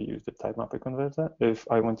going to use the type mapper converter. If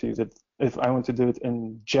I want to do it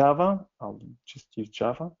in Java, I'll just use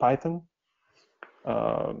Java, Python,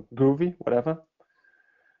 Groovy, whatever.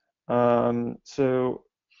 So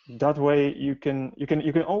that way you can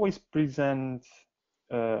always present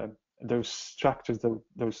those structures,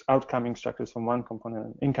 those outcoming structures from one component,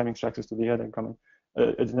 and incoming structures to the other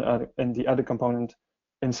and the other component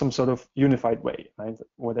in some sort of unified way, right?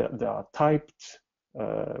 Whether they are typed,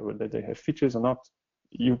 whether they have features or not,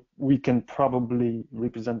 we can probably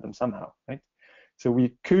represent them somehow, right? So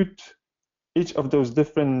we could, each of those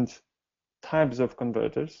different types of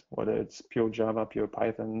converters, whether it's pure Java, pure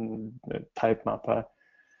Python, type mapper,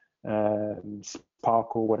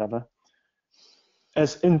 Sparkle, whatever,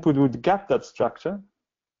 as input would get that structure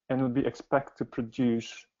and would be expected to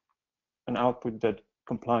produce an output that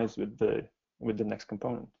complies with the next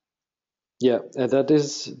component. Yeah,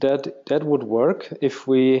 that would work if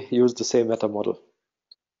we use the same meta model.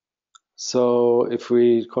 So if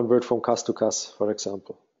we convert from CAS to CAS, for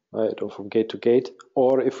example, right, or from gate to gate,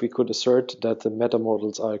 or if we could assert that the meta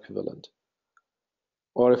models are equivalent,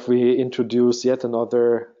 or if we introduce yet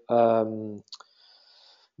another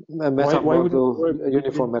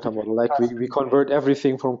uniform meta model, like we convert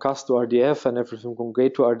everything from CAS to RDF and everything from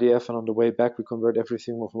gate to RDF, and on the way back we convert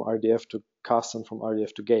everything from RDF to CAS and from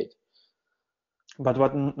RDF to gate. But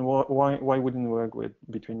why wouldn't it work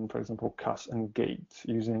between, for example, CAS and gate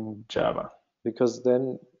using Java? Because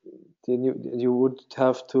then you would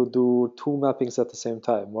have to do two mappings at the same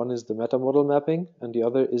time. One is the meta model mapping, and the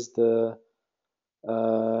other is the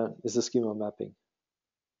schema mapping.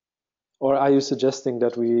 Or are you suggesting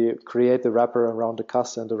that we create the wrapper around the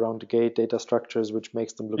CAS and around the gate data structures, which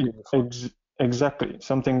makes them look uniform? Exactly.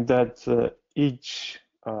 Something that each,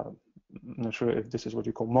 I'm not sure if this is what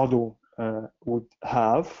you call model, would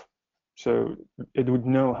have. So it would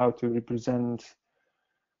know how to represent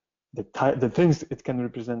the things it can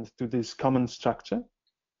represent to this common structure.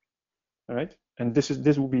 All right. And this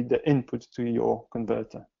will be the input to your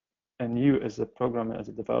converter. And you, as a programmer, as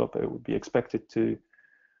a developer, would be expected to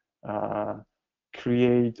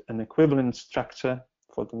create an equivalent structure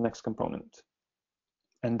for the next component.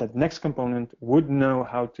 And that next component would know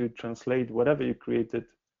how to translate whatever you created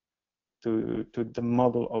to the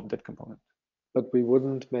model of that component. But we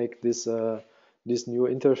wouldn't make this this new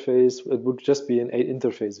interface. It would just be an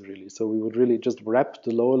interface, really. So we would really just wrap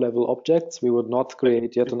the lower level objects. We would not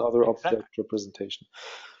create yet another object representation.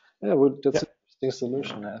 Yeah, that's an interesting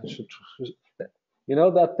solution. You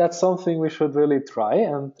know, that's something we should really try,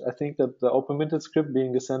 and I think that the OpenMinTeD script,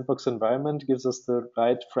 being the sandbox environment, gives us the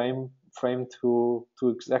right frame to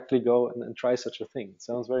exactly go and try such a thing. It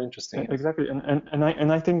sounds very interesting. Exactly, and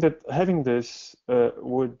I think that having this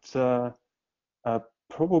would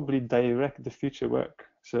probably direct the future work.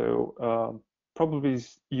 So probably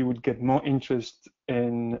you would get more interest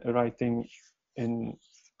in writing in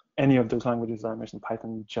any of those languages I mentioned,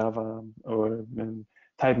 Python, Java, or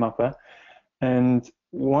type mapper. And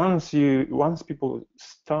once people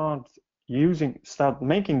start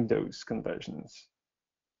making those conversions,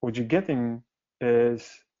 what you're getting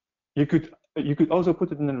is you could also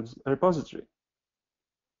put it in a repository,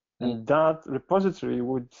 and that repository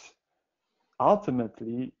would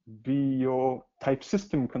ultimately be your type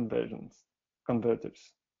system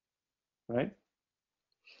converters, right?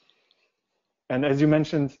 And as you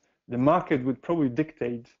mentioned, the market would probably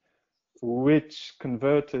dictate which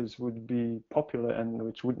converters would be popular and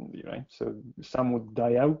which wouldn't be, right? So some would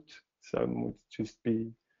die out, some would just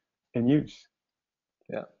be in use.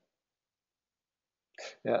 Yeah.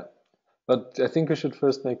 Yeah. But I think we should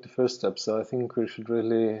first make the first step. So I think we should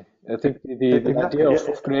really, I think the idea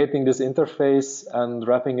of creating this interface and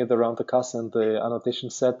wrapping it around the CAS and the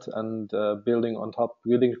annotation set and building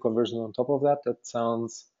conversion on top of that, that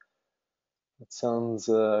sounds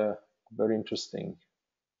very interesting.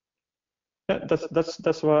 Yeah,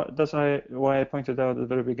 that's why I pointed out at the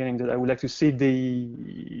very beginning that I would like to see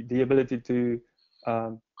the ability to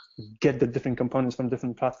get the different components from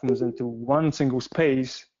different platforms into one single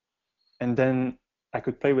space, and then I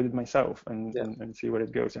could play with it myself and see where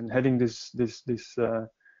it goes. And having this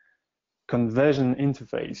conversion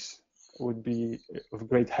interface would be of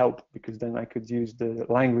great help, because then I could use the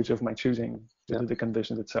language of my choosing to do the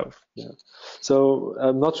conversion itself. Yeah. So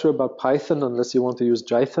I'm not sure about Python unless you want to use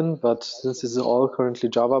Jython, but since it's all currently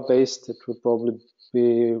Java based, it would probably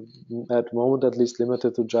be at the moment at least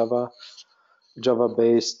limited to Java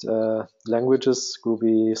based languages,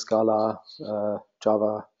 Groovy, Scala,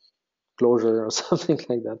 Java, Clojure, or something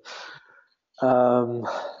like that.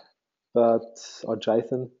 Or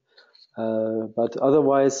Jython. But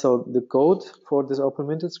otherwise, so the code for this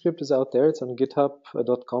OpenMinTeD script is out there. It's on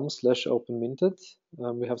github.com/OpenMinTeD.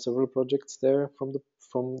 We have several projects there from the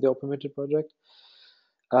OpenMinTeD project.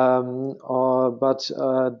 But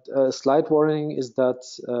a slight warning is that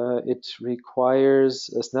it requires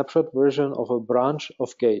a snapshot version of a branch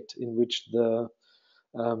of Gate in which the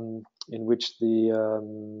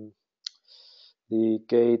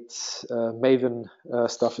Gate Maven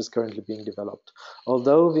stuff is currently being developed.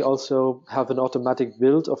 Although we also have an automatic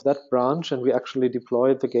build of that branch, and we actually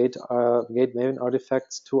deployed the Gate Maven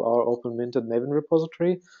artifacts to our OpenMinTeD Maven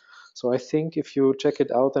repository. So I think if you check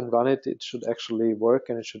it out and run it, it should actually work,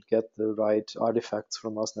 and it should get the right artifacts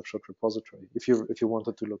from our snapshot repository. If you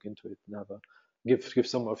wanted to look into it and have give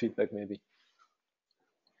some more feedback, maybe.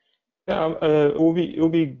 Yeah, it will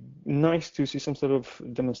be nice to see some sort of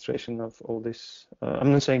demonstration of all this.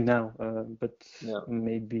 I'm not saying now, but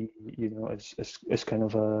maybe as kind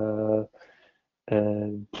of a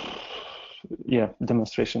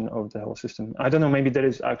demonstration of the whole system. I don't know. Maybe there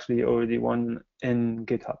is actually already one in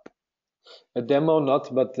GitHub. A demo,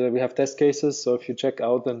 not, but we have test cases. So if you check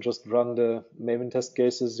out and just run the Maven test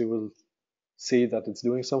cases, you will see that it's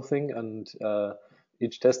doing something, and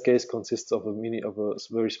each test case consists of a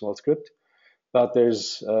very small script. But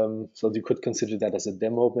there's so you could consider that as a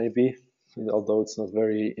demo, maybe, although it's not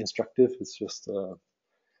very instructive. It's just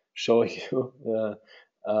showing you,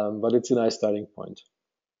 but it's a nice starting point.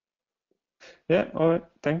 Yeah. All right.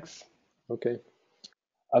 Thanks. Okay.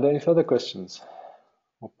 Are there any further questions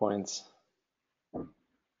or points?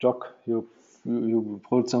 Jock, you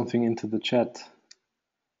put something into the chat.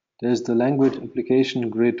 There's the language application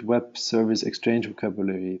grid web service exchange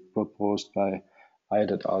vocabulary proposed by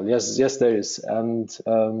Ayad et al. Yes, there is. And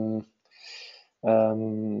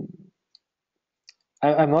I'm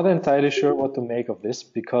not entirely sure what to make of this,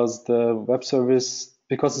 because the web service,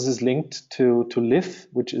 because this is linked to LIF,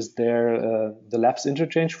 which is the labs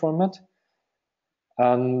interchange format.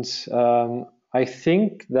 And I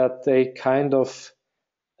think that they kind of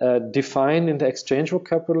define in the exchange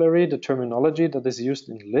vocabulary the terminology that is used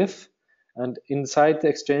in LIF, and inside the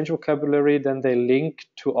exchange vocabulary, then they link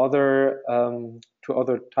to other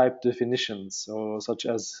type definitions, so such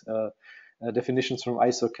as definitions from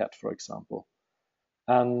ISOCAT, for example,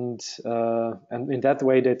 and in that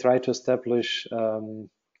way they try to establish an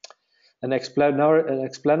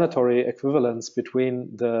explanatory equivalence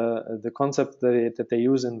between the concept that they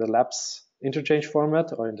use in the labs interchange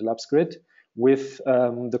format or in the labs grid with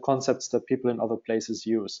the concepts that people in other places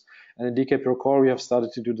use. And in DK Core, we have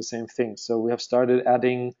started to do the same thing. So we have started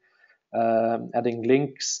adding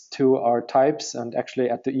links to our types, and actually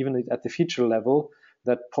even at the feature level,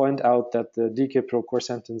 that point out that the DK Core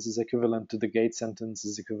sentence is equivalent to the gate sentence,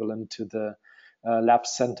 is equivalent to the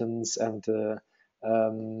lapse sentence, and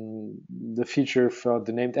the feature for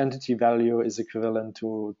the named entity value is equivalent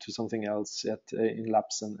to something else in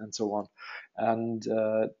lapse and so on. And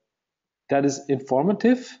that is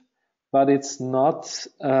informative, but it's not.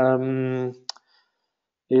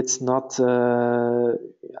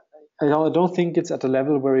 I don't think it's at a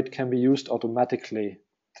level where it can be used automatically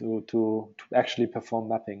to actually perform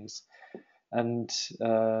mappings. And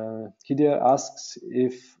Hidir asks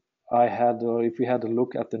if we had a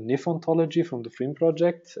look at the NIF ontology from the Freem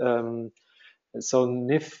project. So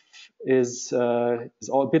NIF is a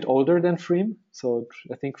bit older than Freem. So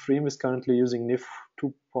I think Freem is currently using NIF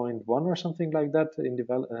 2.1 or something like that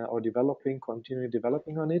continuing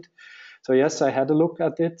developing on it. So yes, I had a look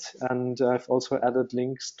at it, and I've also added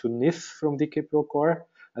links to NIF from DK Core.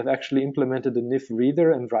 I've actually implemented a NIF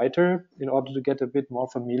reader and writer in order to get a bit more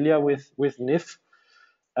familiar with NIF.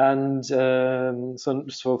 And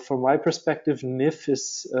so from my perspective, NIF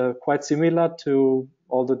is quite similar to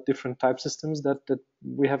all the different type systems that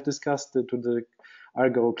we have discussed, to the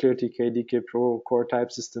Argo, ClearTK, DK Core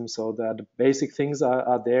type system. So that the basic things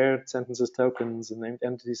are there, sentences, tokens, and named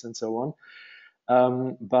entities, and so on.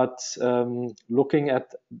 But looking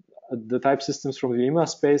at the type systems from the EMA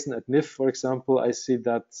space and at NIF, for example, I see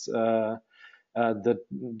that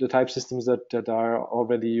the type systems that are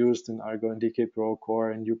already used in Argo and DK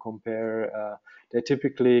Core, and you compare, they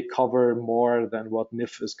typically cover more than what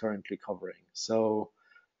NIF is currently covering. So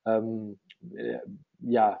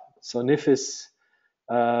yeah, so NIF is,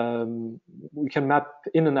 we can map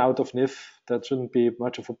in and out of NIF. That shouldn't be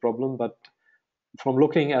much of a problem, but from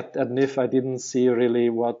looking at NIF, I didn't see really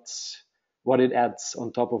what it adds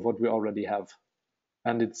on top of what we already have.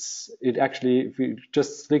 And it actually, if we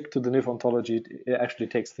just stick to the NIF ontology, it actually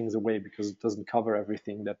takes things away because it doesn't cover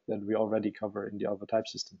everything that we already cover in the other type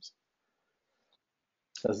systems.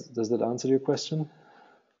 Does that answer your question?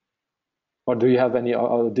 Or do you have any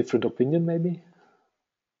other different opinion, maybe?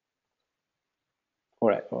 All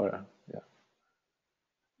right, yeah.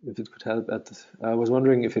 If it could help I was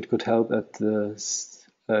wondering if it could help at the,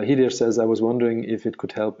 Hidir says, I was wondering if it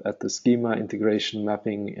could help at the schema integration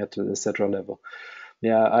mapping at the etc. level.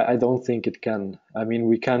 Yeah, I don't think it can. I mean,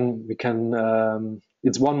 we can.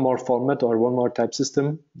 It's one more format or one more type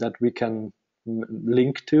system that we can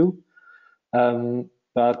link to,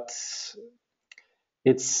 but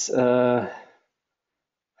it's.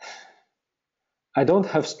 I don't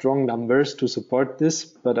have strong numbers to support this,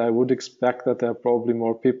 but I would expect that there are probably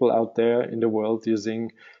more people out there in the world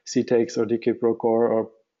using CTEX or DK Core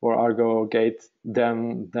or Argo or Gate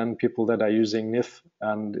than people that are using NIF.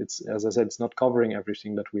 And it's, as I said, it's not covering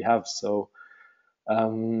everything that we have. So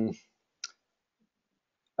I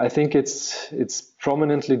think it's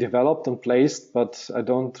prominently developed and placed, but I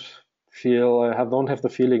don't have the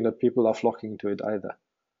feeling that people are flocking to it either.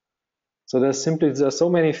 So there's so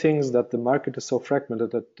many things that the market is so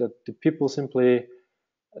fragmented that the people simply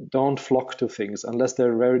don't flock to things unless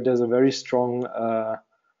there's a very strong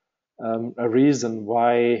a reason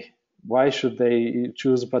why should they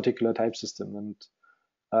choose a particular type system.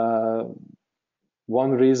 And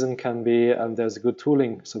one reason can be there's good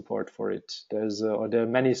tooling support for it. There are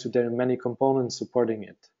many components supporting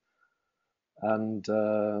it. And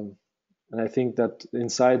I think that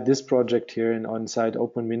inside this project here, inside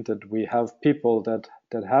OpenMinTeD, we have people that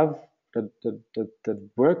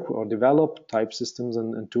work or develop type systems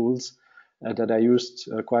and tools that are used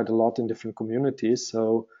quite a lot in different communities.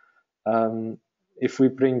 So if we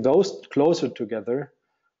bring those closer together,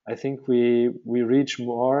 I think we reach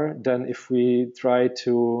more than if we try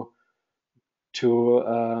to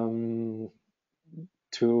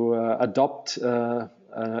adopt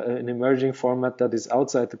an emerging format that is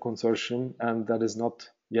outside the consortium and that is not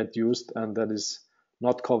yet used and that is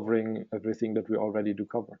not covering everything that we already do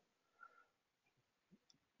cover.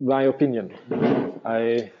 My opinion.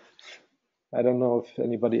 I don't know if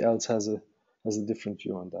anybody else has a different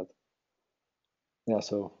view on that. Yeah,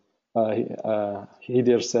 so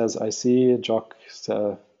Hidir says, I see, Jock,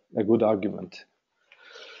 a good argument.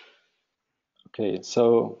 Okay,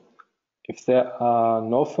 so if there are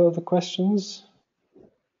no further questions,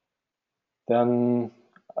 then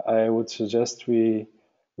I would suggest we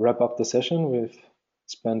wrap up the session. We've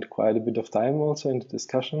spent quite a bit of time also in the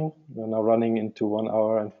discussion. We're now running into 1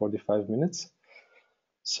 hour and 45 minutes.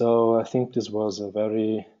 So I think this was a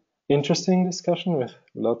very interesting discussion with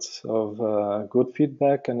lots of good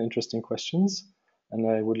feedback and interesting questions. And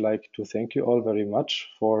I would like to thank you all very much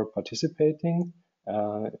for participating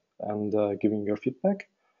and giving your feedback.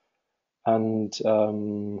 And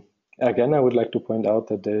again, I would like to point out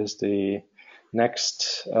that there's the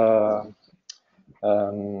next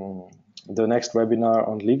webinar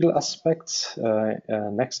on legal aspects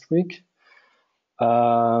next week.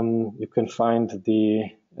 You can find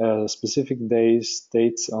the specific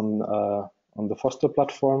dates on the Foster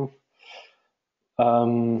platform.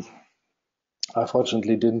 I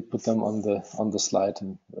fortunately didn't put them on the slide.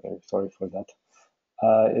 I'm very sorry for that.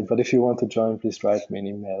 But if you want to join, please write me an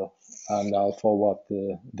email, and I'll forward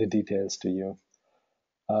the details to you.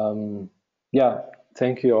 Yeah,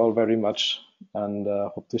 thank you all very much, and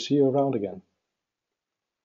hope to see you around again.